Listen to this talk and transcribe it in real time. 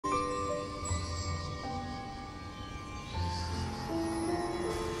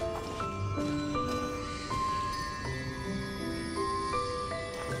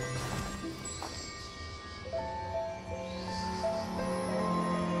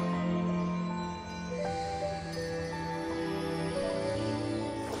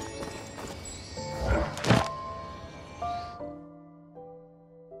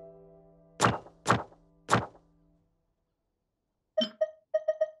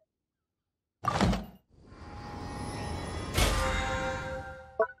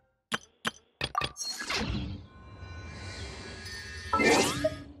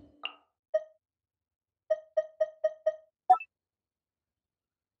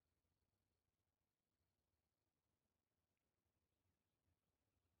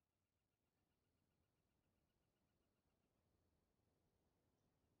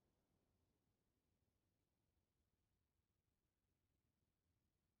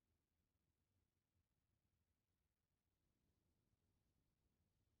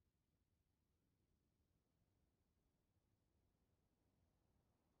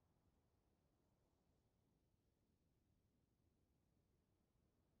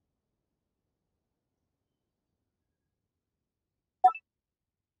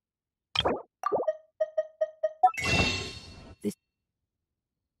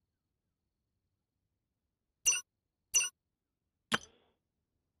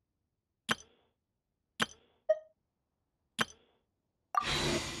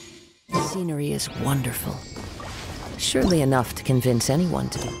scenery is wonderful. Surely enough to convince anyone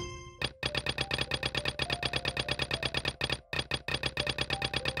to do.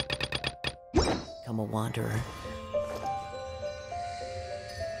 Become a wanderer.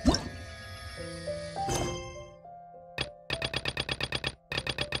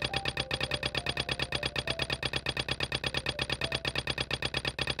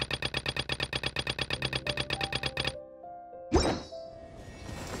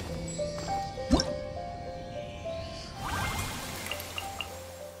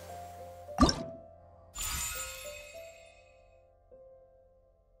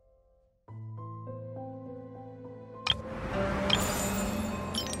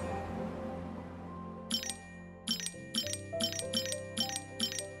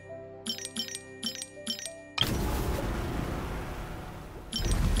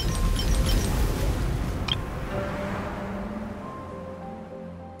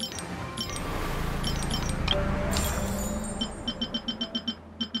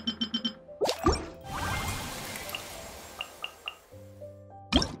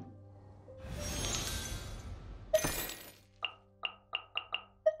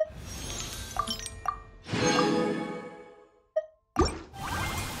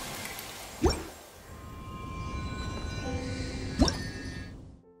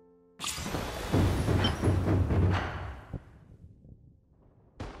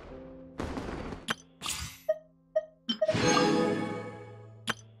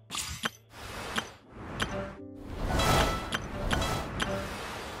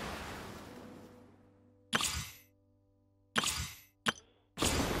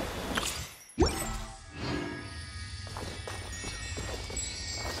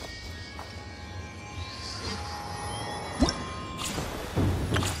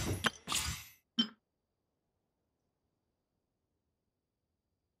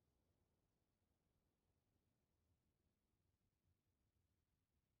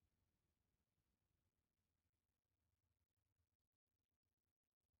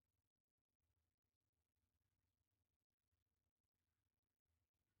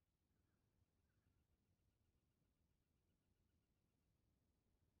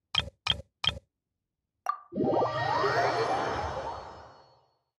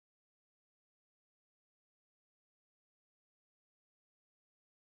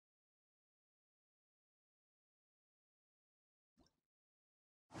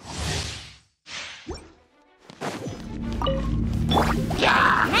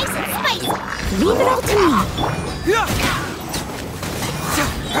 Nice and spicy! Leave it all to me!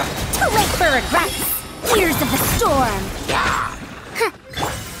 Too late for regrets! Years of the storm!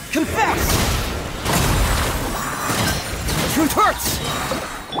 Confess! Truth hurts!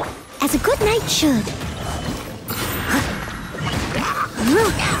 As a good knight should.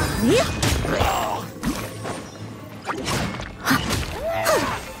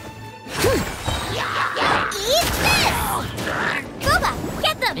 Eat this! Boba,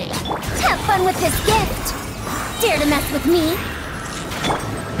 get them! Have fun with this gift! Dare to mess with me?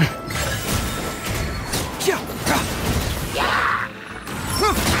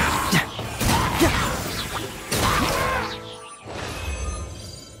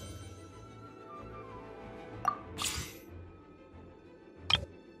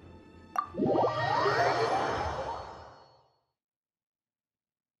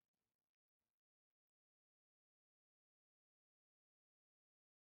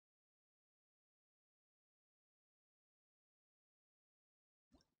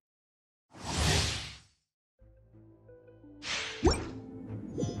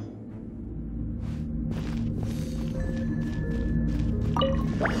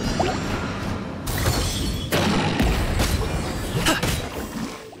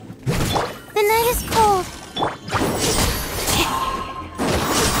 The night is cold.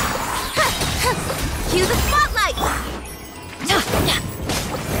 Cue the spotlight!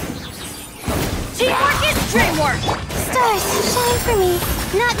 Teamwork is dreamwork! Stars, shine for me.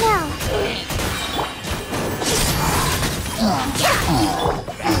 Not now.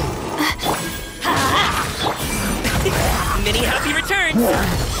 Many happy returns!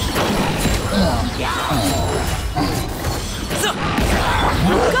 So,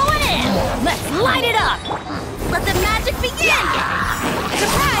 Going in! Let's light it up! Let the magic begin!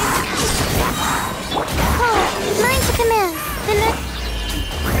 Surprise! Oh, mine's a command. The next...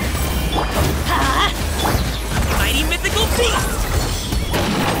 mighty mythical beast!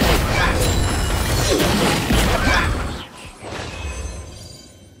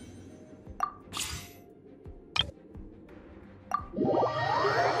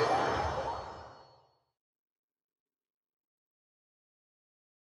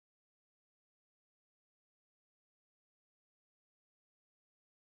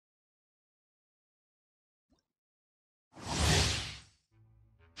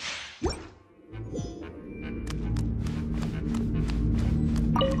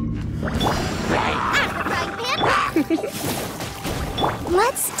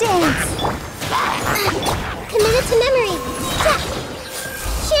 Let's dance. Committed to memory.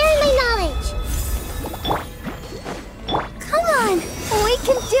 Sharing my knowledge. Come on, we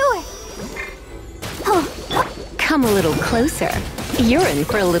can do it. Oh. Come a little closer. You're in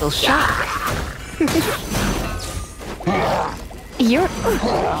for a little shock.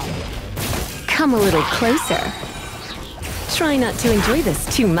 Come a little closer. Try not to enjoy this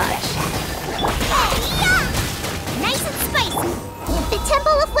too much. Nice and spicy. The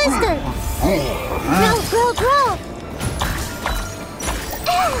Temple of Wisdom. Grow, grow, grow.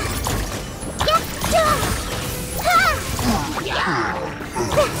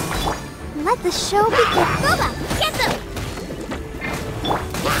 Let the show begin. Boba, get them!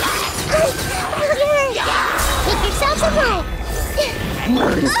 Make yourselves alive.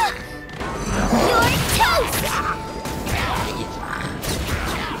 You're toast!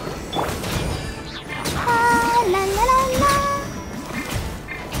 La la la la.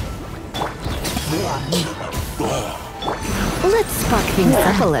 Let's spark things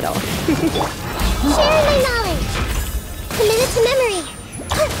up a little. Sharing my knowledge. Committed to memory.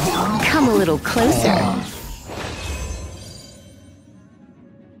 Come a little closer.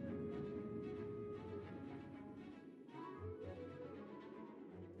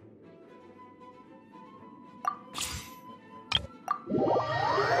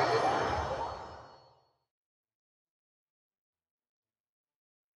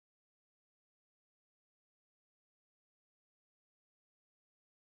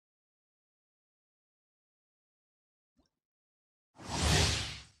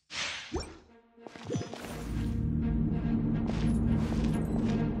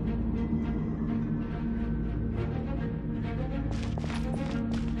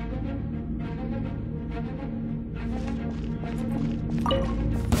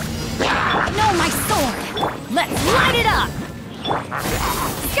 No, my sword! Let's light it up!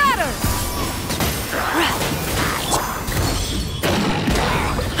 Scatter!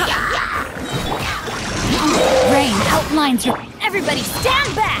 Rain outlines your... Everybody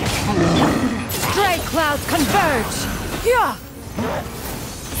stand back! Stray clouds converge! Yeah!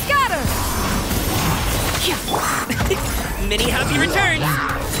 Scatter! Many happy returns!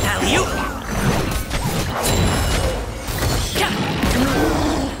 Alley-oop!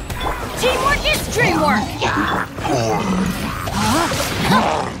 Teamwork is dreamwork!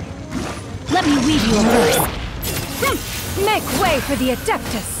 Let me weave you a verse. Make way for the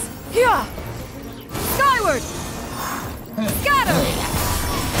Adeptus! Yeah! Skyward! Scatter!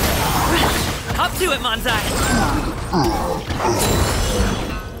 Up to it, Manzai!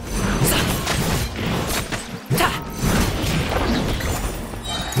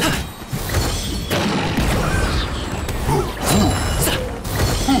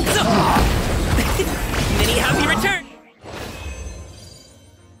 Many happy returns!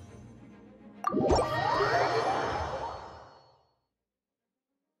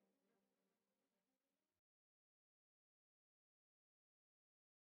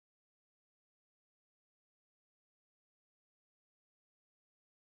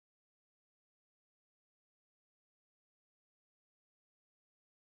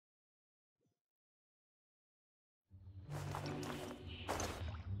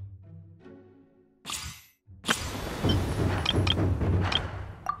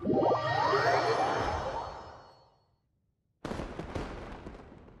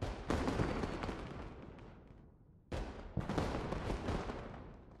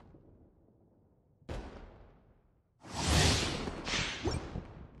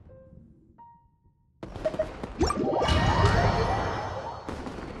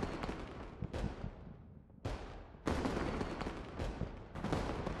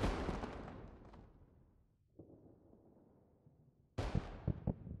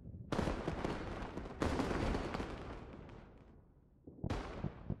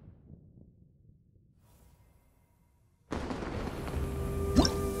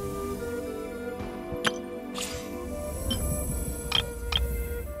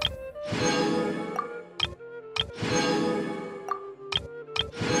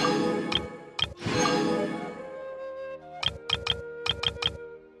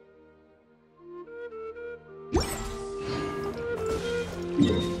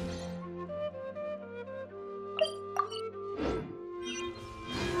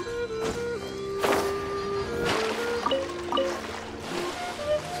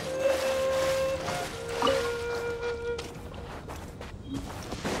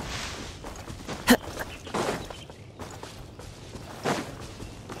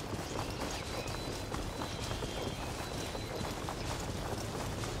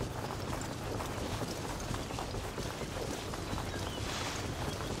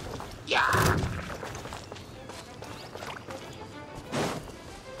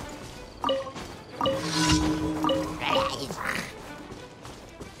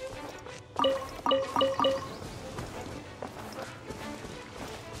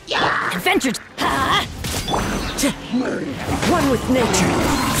 with nature.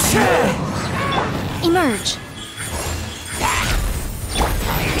 Emerge.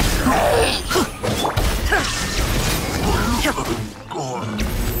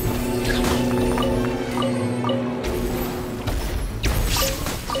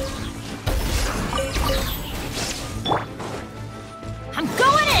 I'm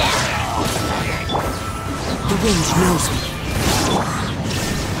going in! The wind knows me.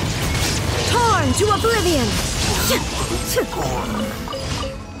 Torn to oblivion!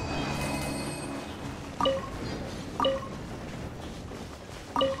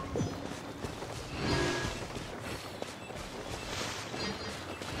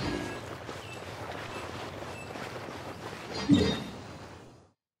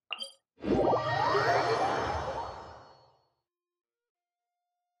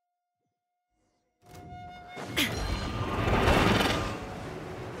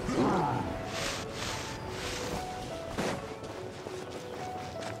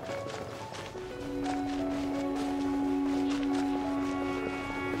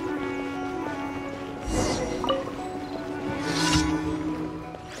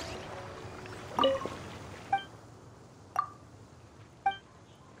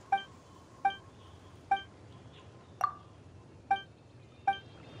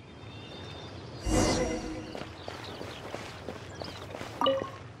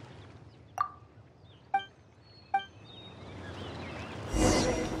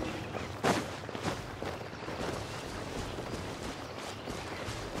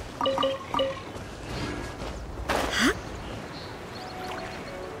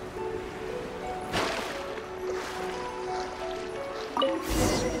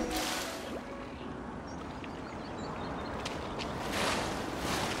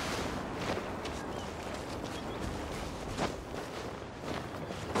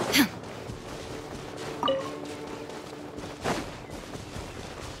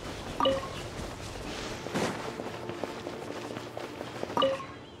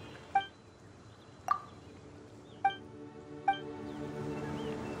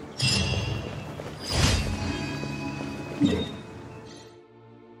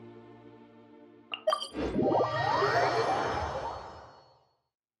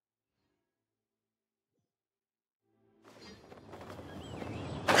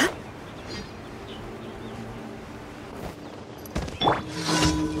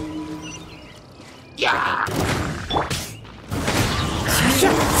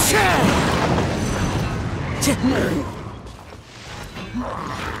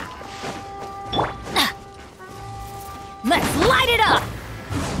 Let's light it up!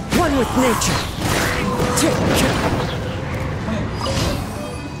 One with nature.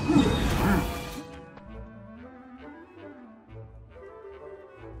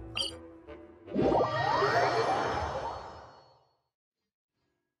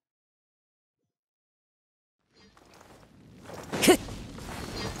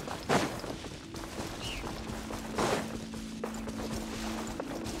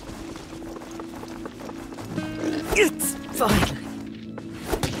 It's fine.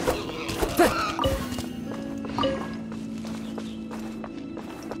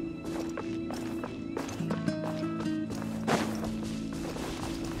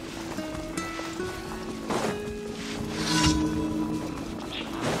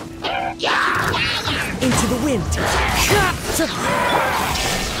 Into the wind.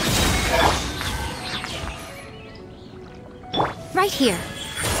 Right here.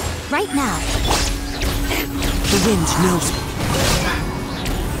 Right now. The wind knows me.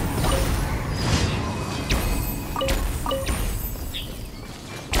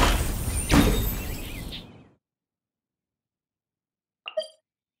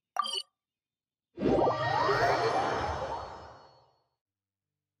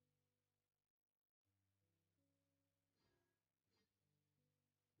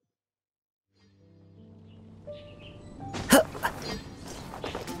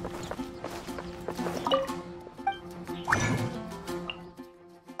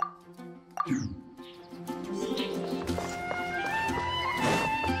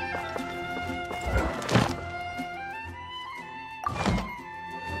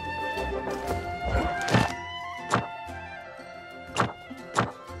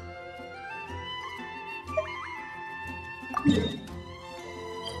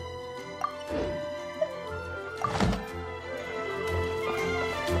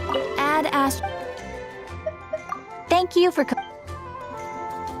 Add Ash. Thank you for.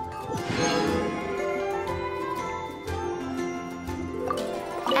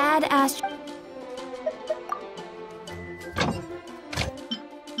 Add Ash.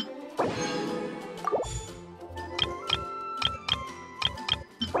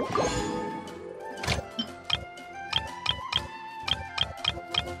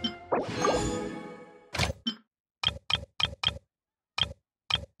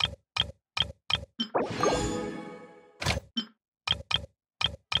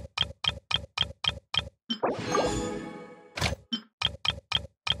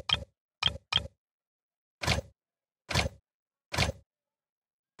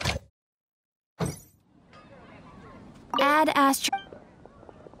 Add Astro.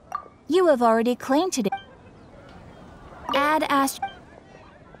 You have already claimed today. Add Astro.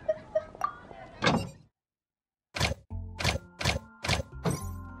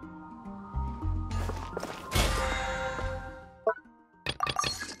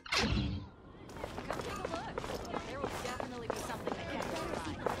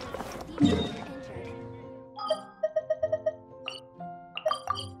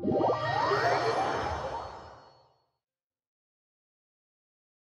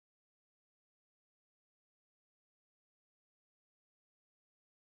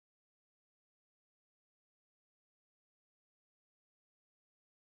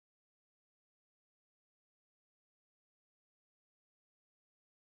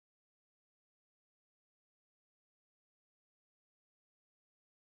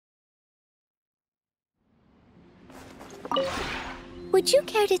 Would you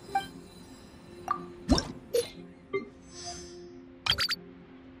care to...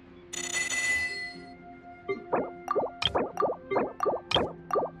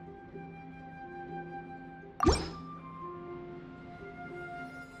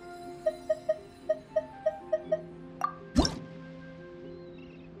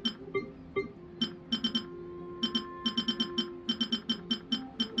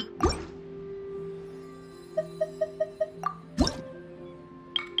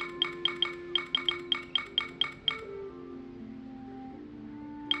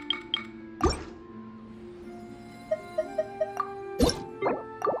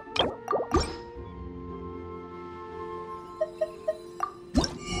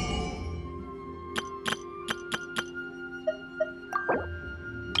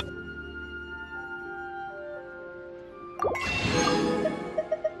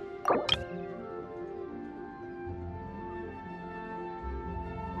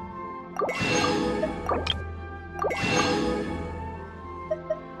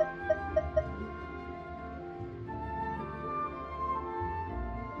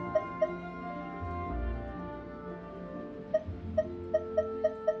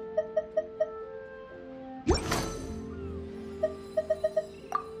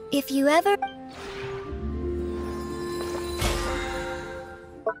 If you ever...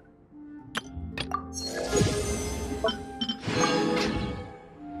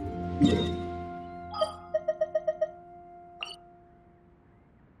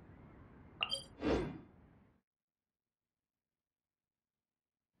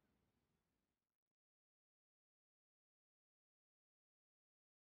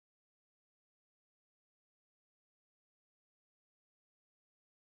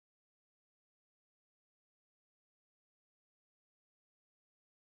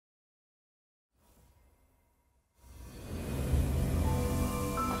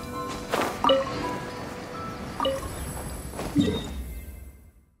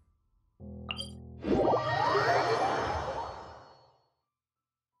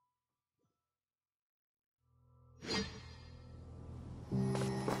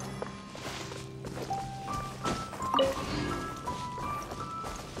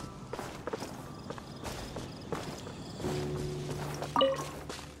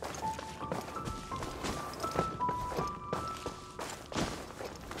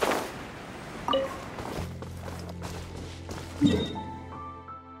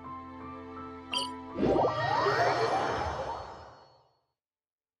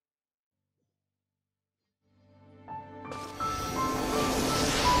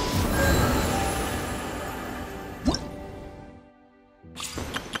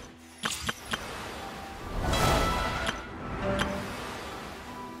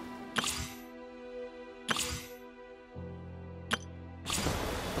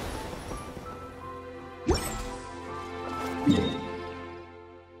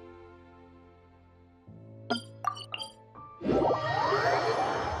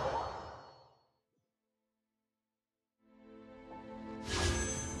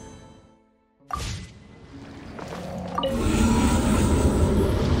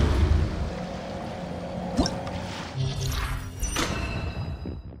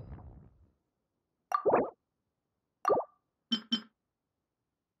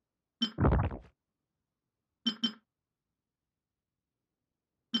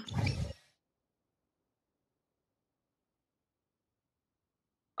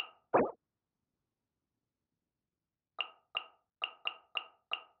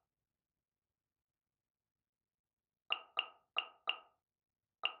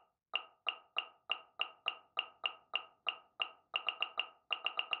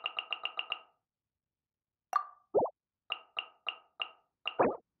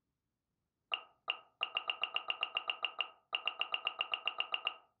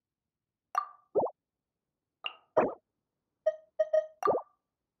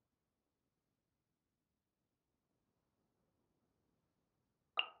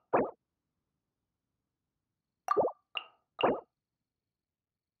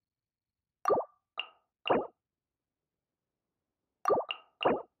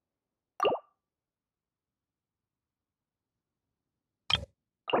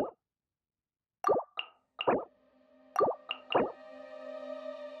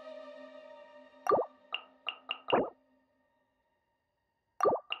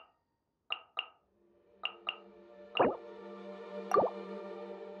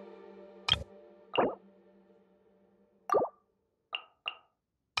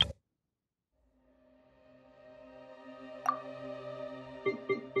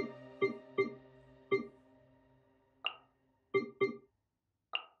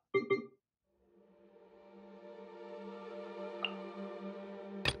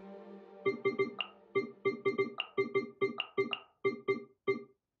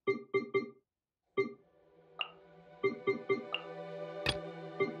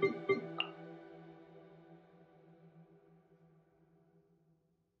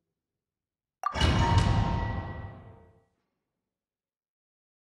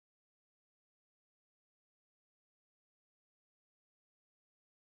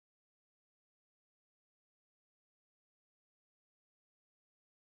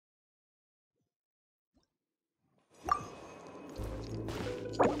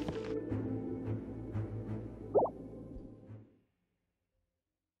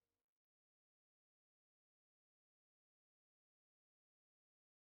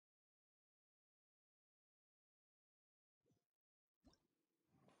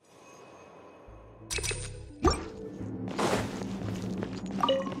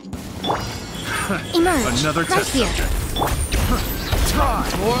 Emerge. Another right test here. subject. Time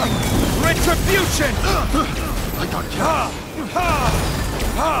for retribution! I got you.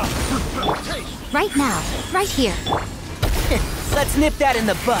 Right now. Right here. Let's nip that in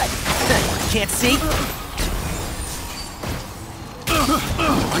the bud. Can't see?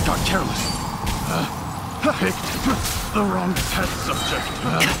 I got careless. Picked the wrong test subject.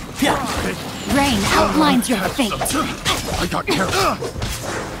 Rain outlines your Test fate. subject. I got careless.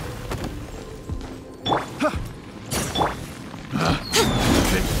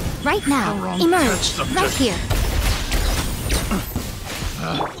 Right now. wrong Emerge. test subject. Right here.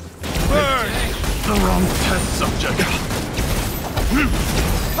 Burn! The wrong test subject.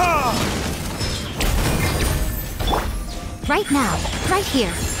 Right now. Right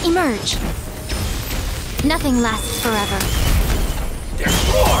here. Emerge. Nothing lasts forever. There's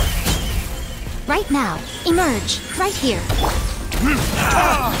more! Right now. Emerge. Right here.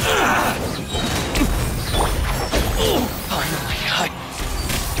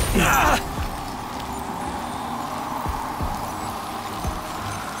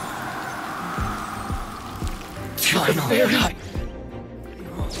 Finally.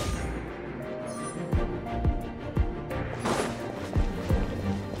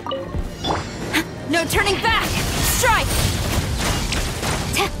 No turning back! Strike!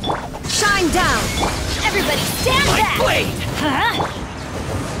 Shine down! Everybody stand back! Blade! Huh?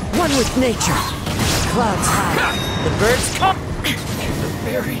 One with nature. Clouds high. The birds come.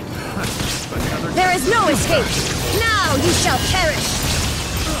 There is no escape! Now you shall perish!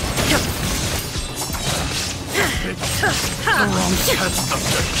 The wrong test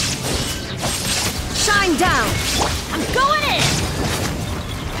subject. Shine down! I'm going in!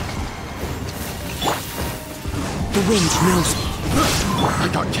 The wind knows me. I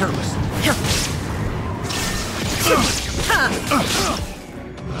got careless.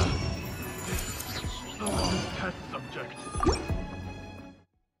 The wrong test subject.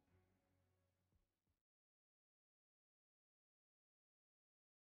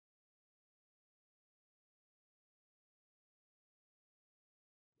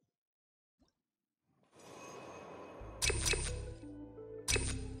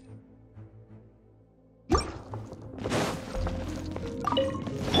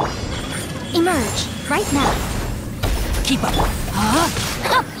 Emerge. Right now. Keep up.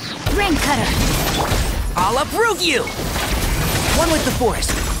 Rain cutter. I'll uproot you. One with the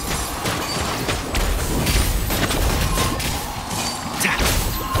forest.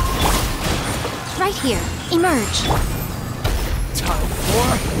 Right here. Emerge. Time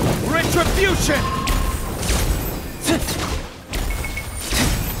for retribution!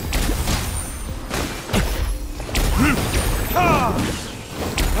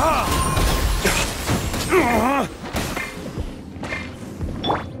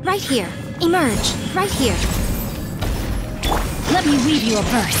 Right here. Emerge. Right here. Let me weave you a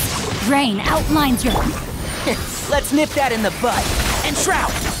verse. Rain outlines your... Let's nip that in the bud. And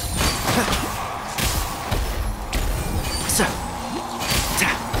shroud. So.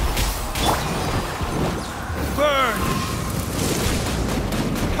 Burn!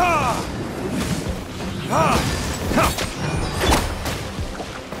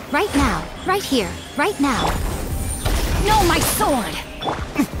 Right now. Right here. Right now. No, my sword!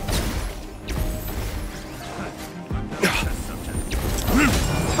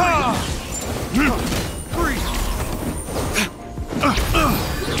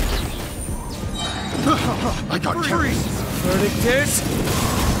 I got careless. Verdict is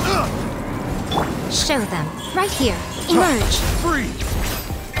Show them. Right here. Emerge. freeze.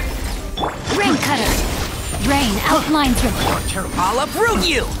 Rain cutter! Rain outlines your... Got careless. I'll uproot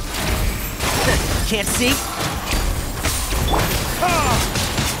you. Can't see?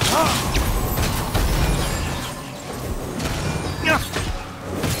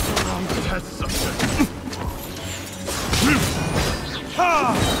 Wrong test subject.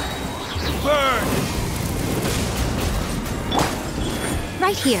 Burn!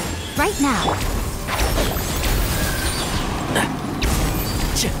 Right here. Right now.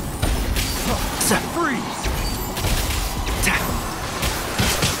 Freeze!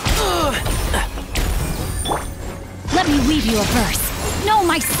 Let me weave you a verse. No,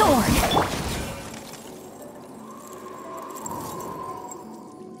 my sword!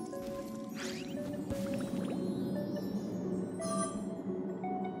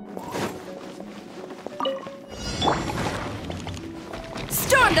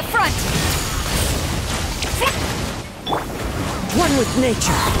 Storm the front! One with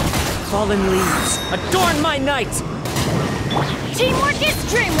nature. Fallen leaves. Adorn my night. Teamwork is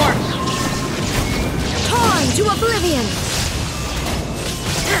dreamwork! Torn to oblivion.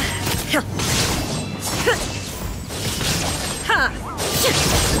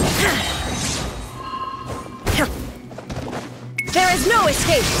 There is no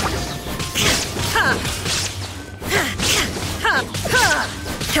escape!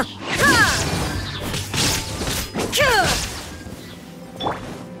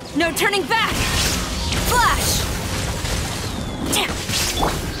 No turning back! Flash!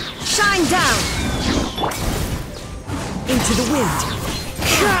 Shine down! Into the wind.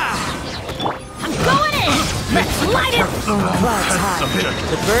 I'm going in! Let's light it! Clouds high.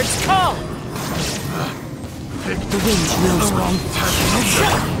 The birds call. The wind knows me.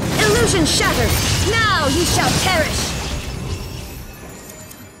 Illusion shattered! Now you shall perish!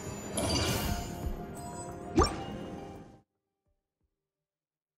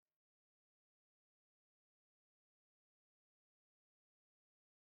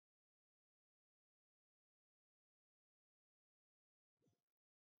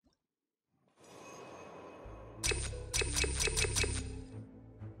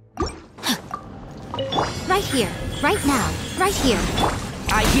 Right here, right now, right here.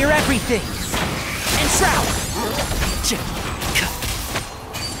 I hear everything. And shroud.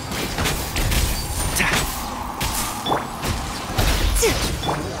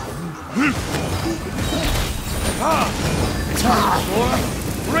 Time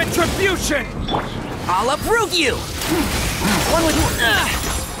for retribution! I'll uproot you. One with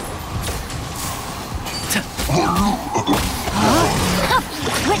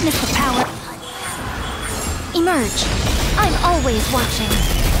Witness the power. Emerge. I'm always watching.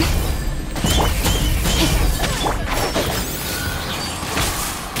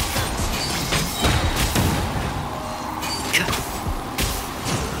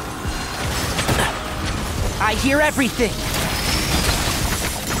 I hear everything.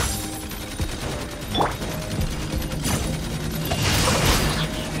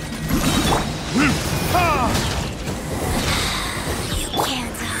 You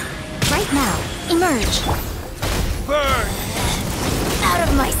can't. Right now, emerge. Burn! Out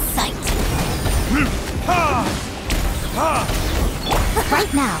of my sight.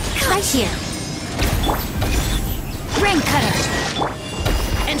 Right now, right here. Ring cutter.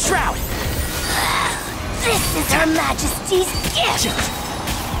 And shroud. This is Her Majesty's gift.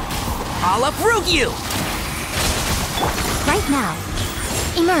 I'll uproot you. Right now,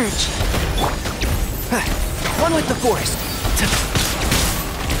 emerge. One with the forest.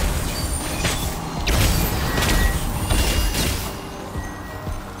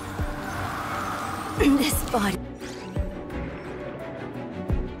 This body.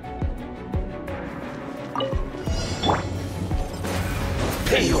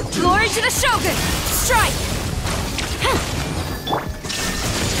 Pay your dues! Glory to the Shogun! Strike!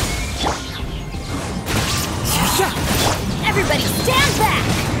 Everybody stand back!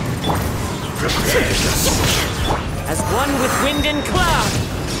 Prepare yourself! As one with wind and cloud.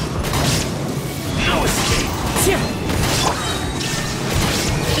 No escape!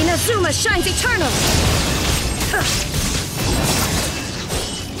 Inazuma shines eternal!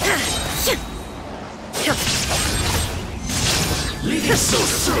 Leave so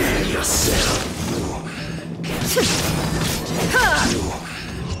soon yourself!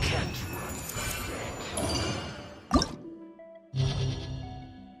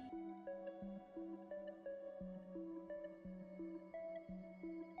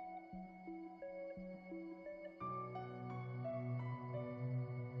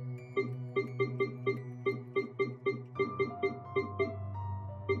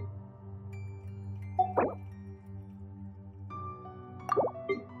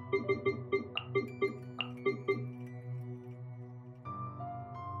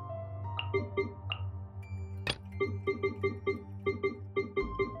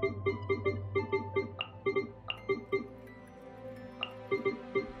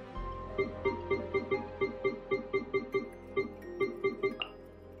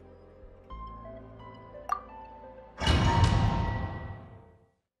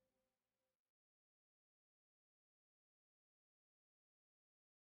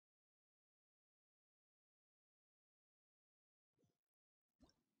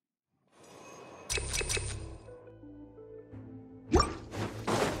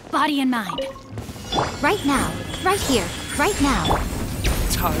 Body and mind. Right now, right here, right now.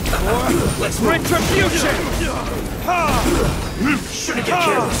 Time for retribution! Shouldn't get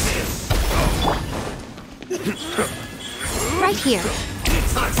careless. Right here. A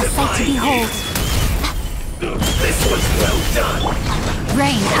sight to behold. This was well done!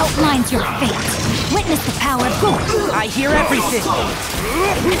 Rain outlines your fate. Witness the power of Go. I hear everything.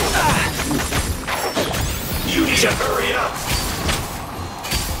 You just hurry up!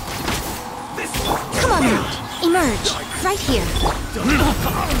 Come on, now. Emerge. Right here.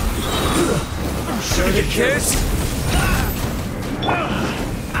 Sure to kiss?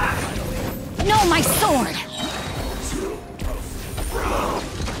 No, my sword!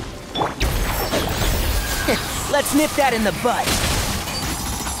 Let's nip that in the bud.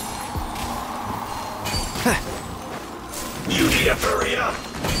 You need a hurry up!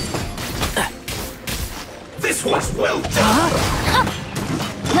 This was well done!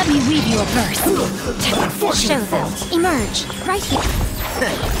 Let me weave you a verse. Show them. Emerge. Right here.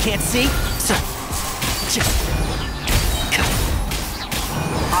 Can't see? So...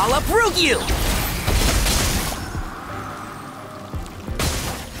 I'll uproot you!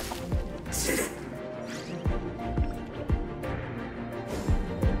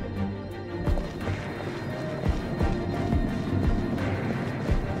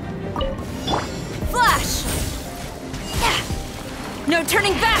 Flash! No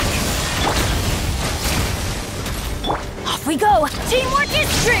turning back! Off we go! Teamwork is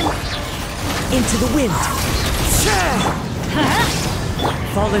strength! Into the wind!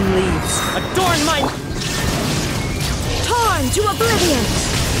 Fallen leaves, adorn my... Torn to oblivion!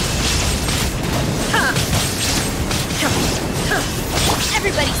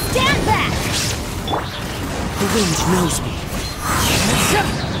 Everybody stand back! The wind knows me.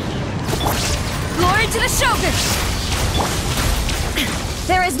 Glory to the Shogun!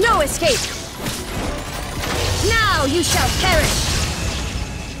 There is no escape! Now you shall perish!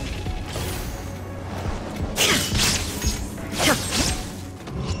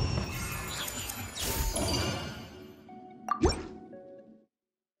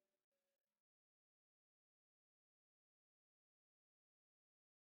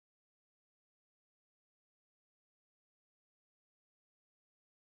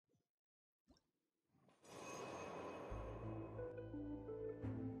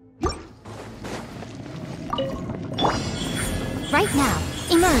 Right now.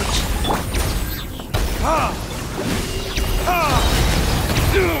 Emerge.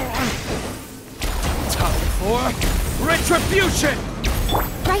 Time for retribution!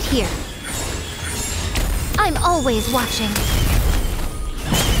 Right here. I'm always watching.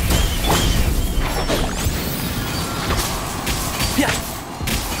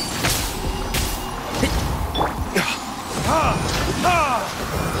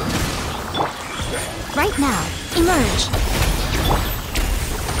 Right now. Emerge.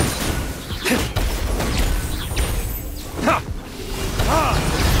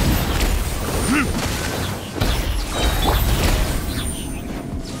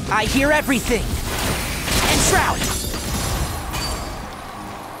 I hear everything! Enshroud!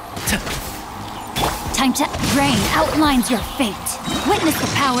 Time to... Rain outlines your fate. Witness the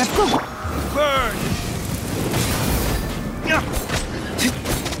power of Google. Burn!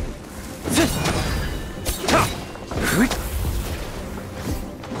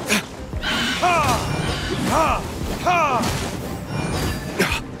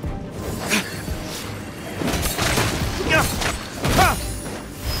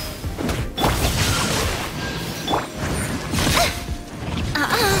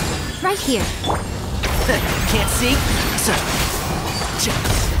 Right here. Can't see? So...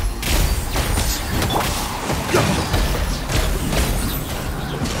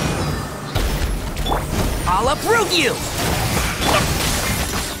 I'll uproot you!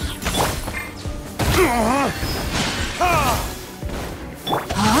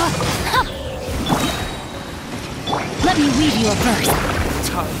 Let me weave you a verse.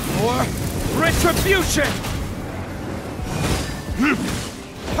 Time for retribution!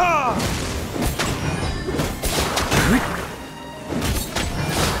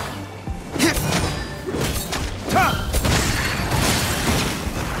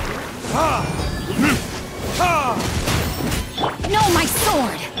 No, my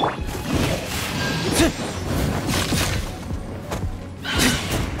sword!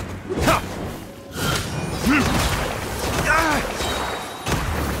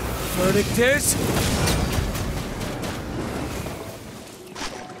 Verdict is...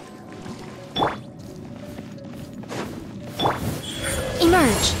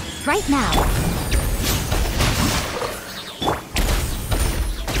 Emerge. Right now.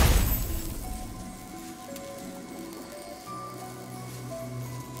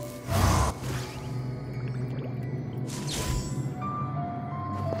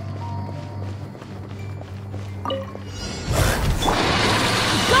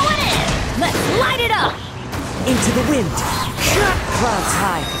 Going in! Let's light it up! Into the wind! Clouds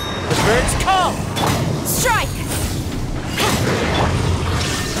high, the birds come! Strike!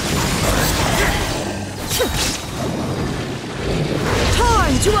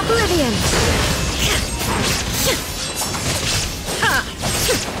 Torn to oblivion!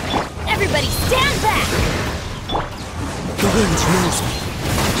 Everybody stand back! The wind knows me.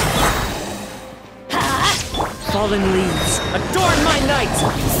 Fallen leaves, adorn my night!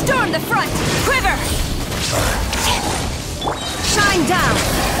 Storm the front! Quiver! Shine down!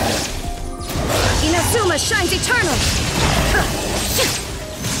 Inazuma shines eternal!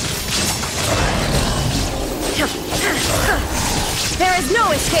 There is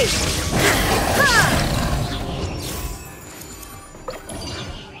no escape!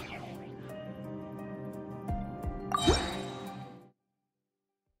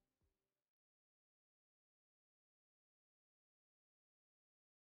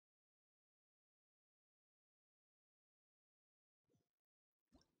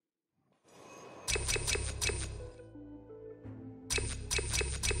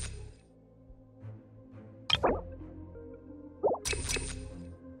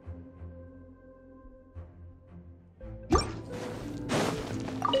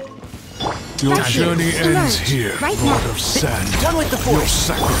 Your Right here. journey ends here, Right Lord now. of Sand. One with the Your force.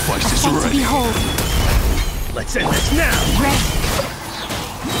 sacrifice is Sight to ready. behold. Let's end this now! Ready.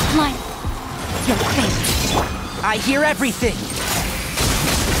 One. Your fate. I hear everything!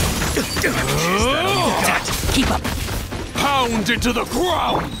 Keep up! Pound into the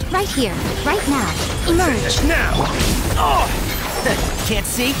ground! Right here. Right now. Emerge. Now! Oh! Can't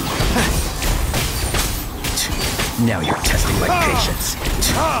see? Now you're testing my patience.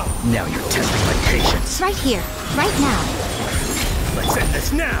 Now you're testing my patience. Right here. Right now. Let's end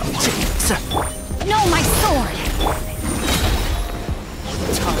this now! No, my sword.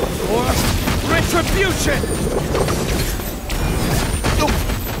 Time for retribution!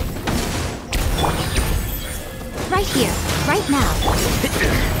 Right here. Right now.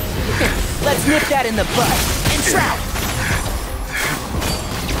 Let's nip that in the bud and trap!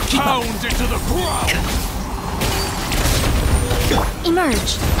 Pound into the ground!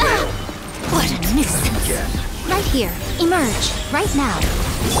 Emerge. Ah! What a nuisance. Right here. Emerge. Right now.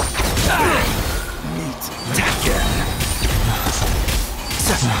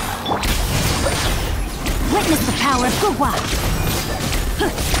 Witness the power of Guwa.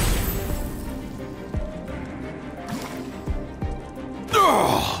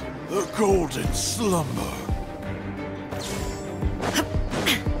 The golden slumber.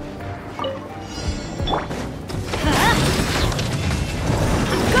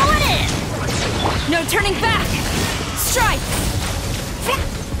 Going in! No turning back! Strike!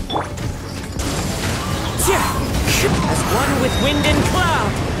 As one with wind and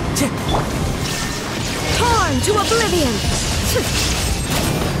cloud! Torn to oblivion!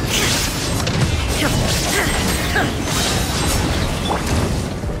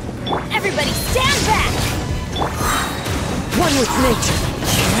 Everybody stand back! One with nature!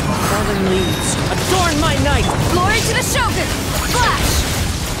 Fallen leaves, adorn my night! Glory to the Shogun! Flash!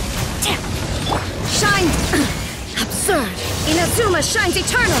 Shine! Absurd! Inazuma shines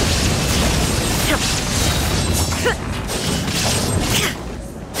eternal!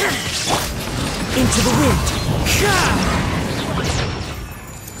 Into the wind!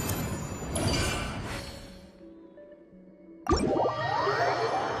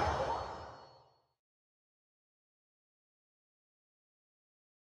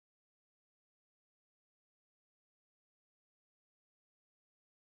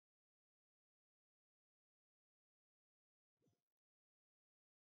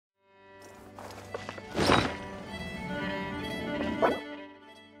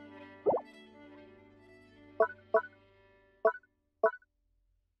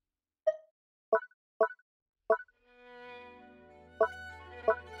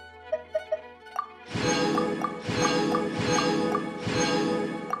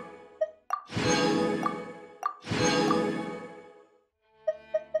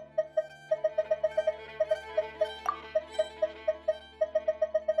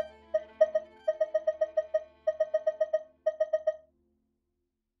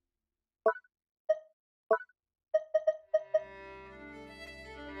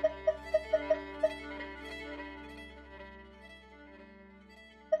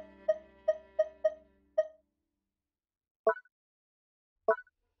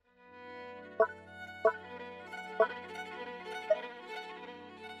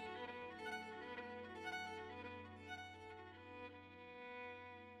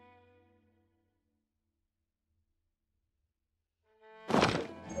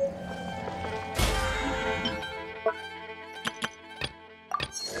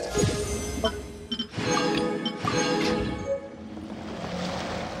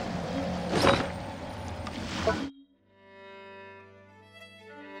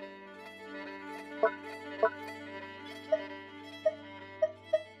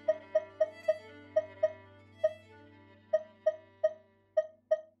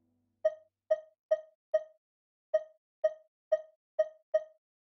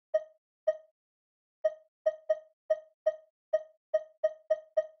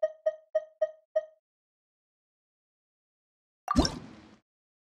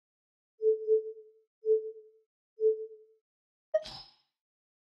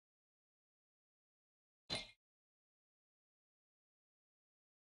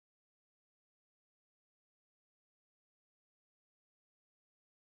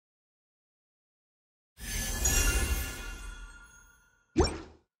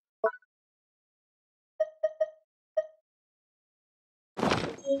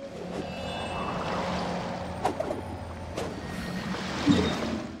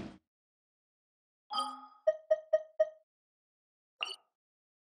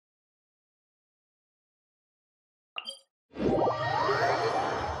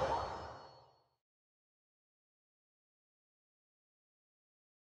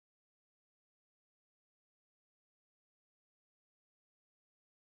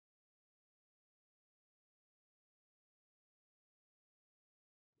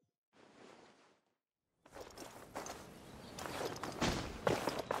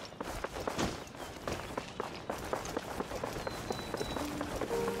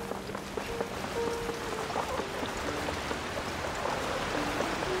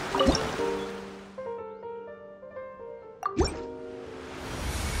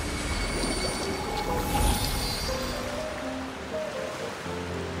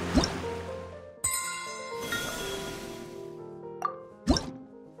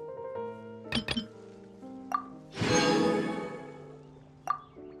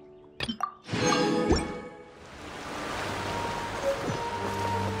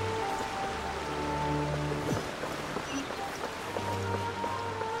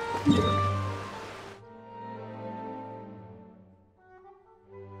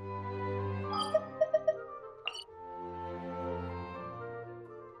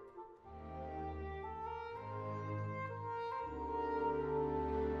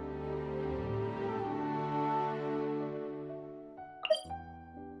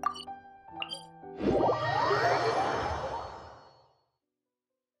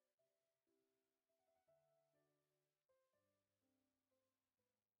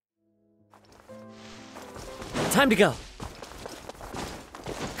 Time to go.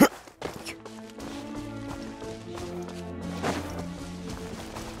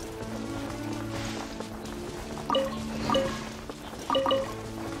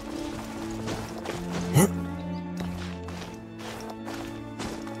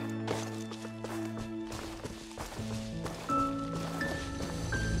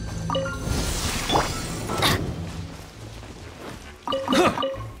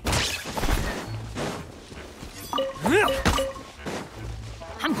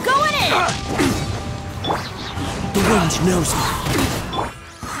 I'm going in! The wind knows me.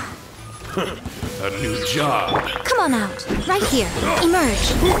 A new job. Come on out. Right here.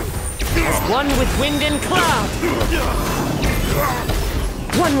 Emerge. As one with wind and cloud.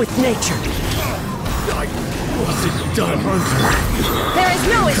 One with nature. I wasn't done, Hunter. There is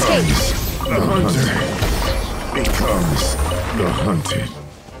no escape! The hunter becomes the hunted.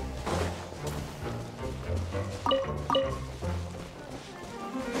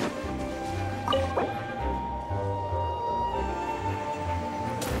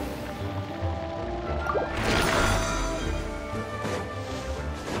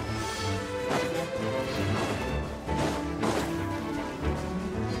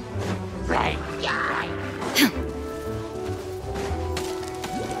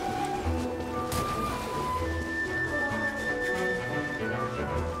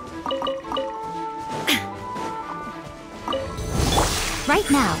 Right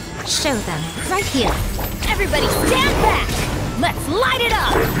now. Show them. Right here. Everybody stand back! Let's light it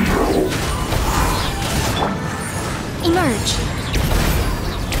up! Emerge.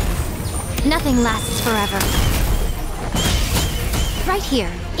 Nothing lasts forever. Right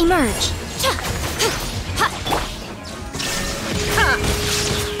here. Emerge.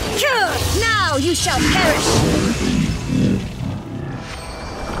 Now you shall perish!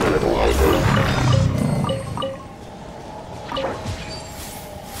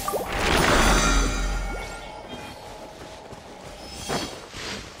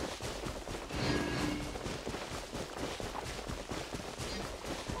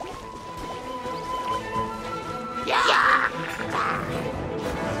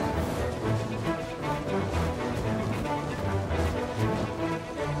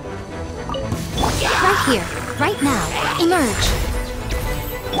 Right here. Right now. Emerge.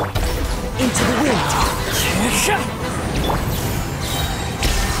 Into the wind.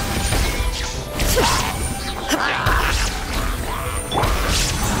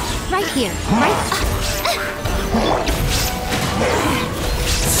 Right here. Right.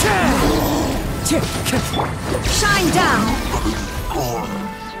 Shine down!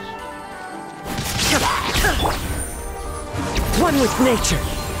 One with nature.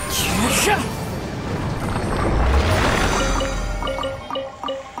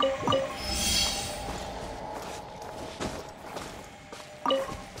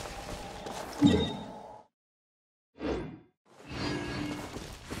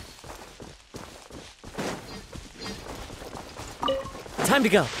 Time to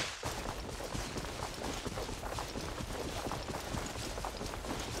go.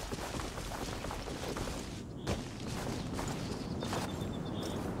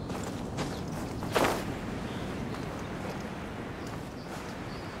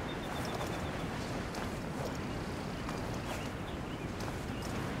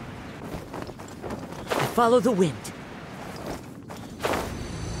 Follow the wind.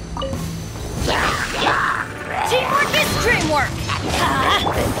 Teamwork is dreamwork!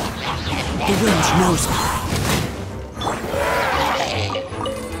 The wind knows me.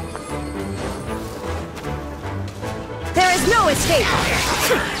 There is no escape!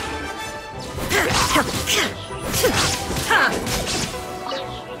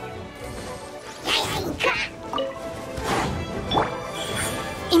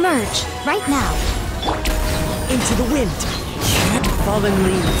 Emerge, right now. Into the wind. Fallen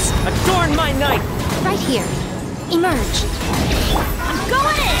leaves, adorn my night! Right here. Emerge. I'm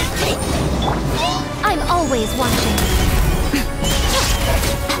going in! I'm always watching.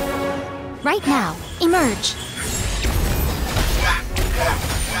 Right now. Emerge.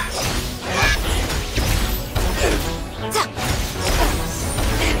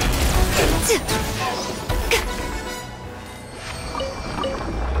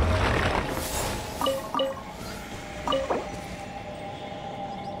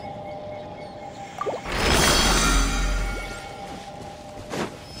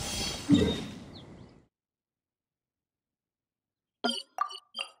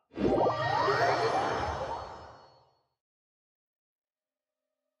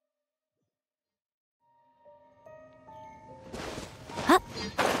 Up.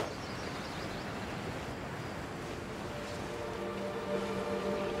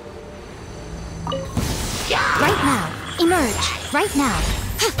 Right now. Emerge. Right now.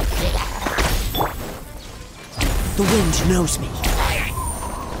 The wind knows me.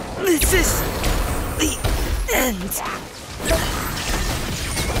 This is the end.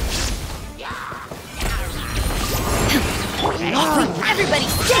 Everybody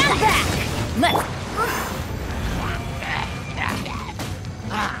stand back! Let's...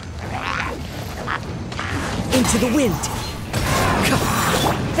 Into the wind.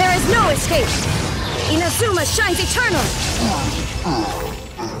 There is no escape! Inazuma shines eternal!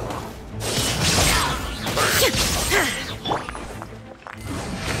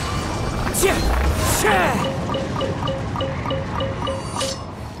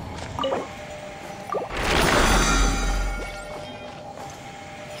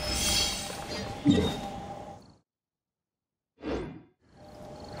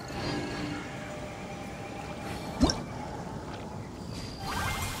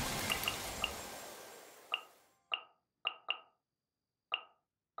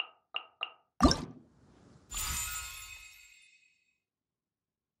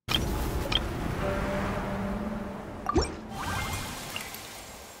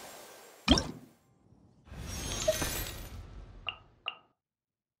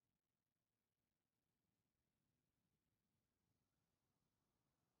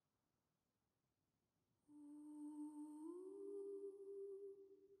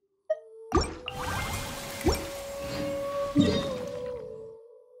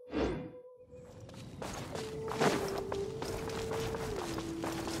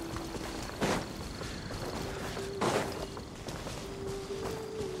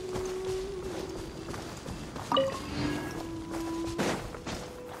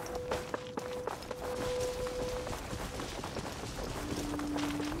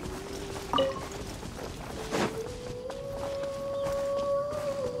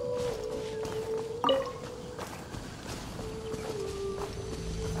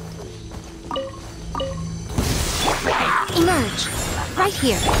 Emerge. Right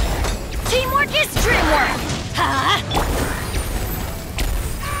here. Teamwork is dreamwork! Huh?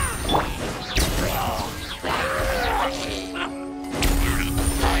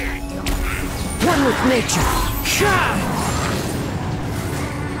 One with nature.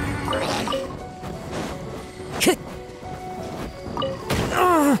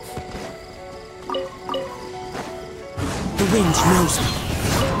 The wind knows me.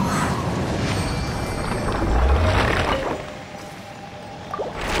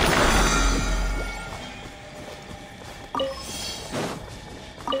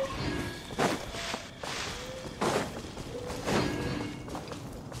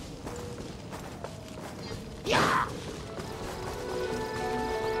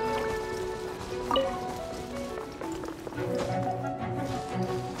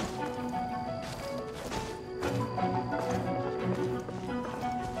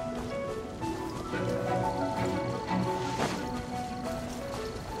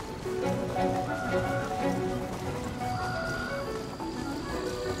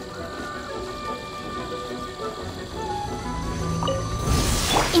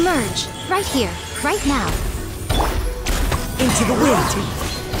 Emerge, right here, right now. Into the wind.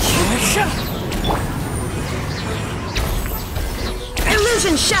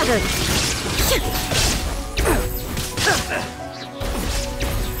 Illusion shattered.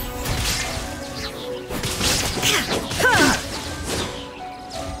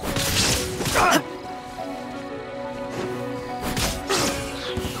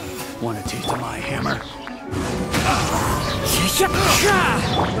 Want a taste of my hammer?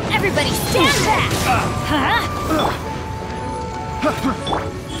 Everybody stand back!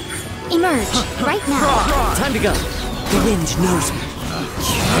 Emerge, right now. Time to go. The wind knows me.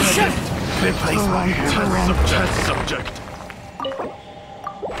 They place my hammer on test subject.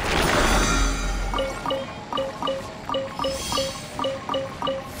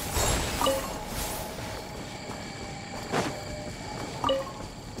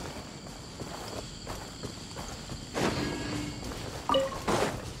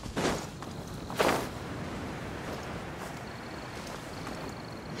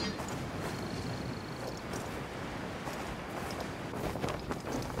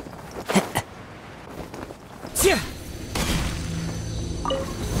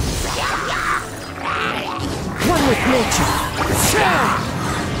 One with nature.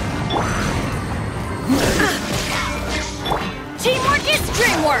 Teamwork is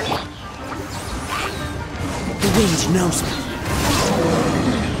dreamwork! The wind knows me.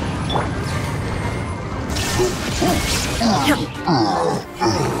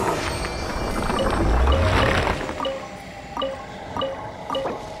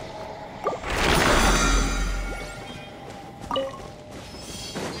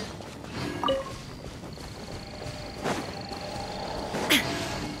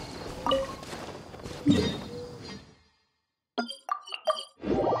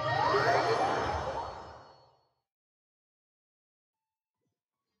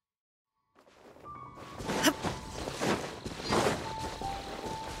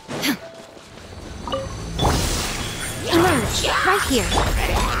 Emerge, right here.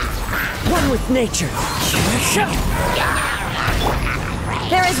 One with nature.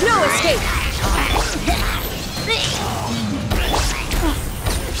 There is no escape!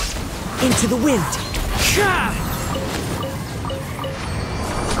 Into the wind.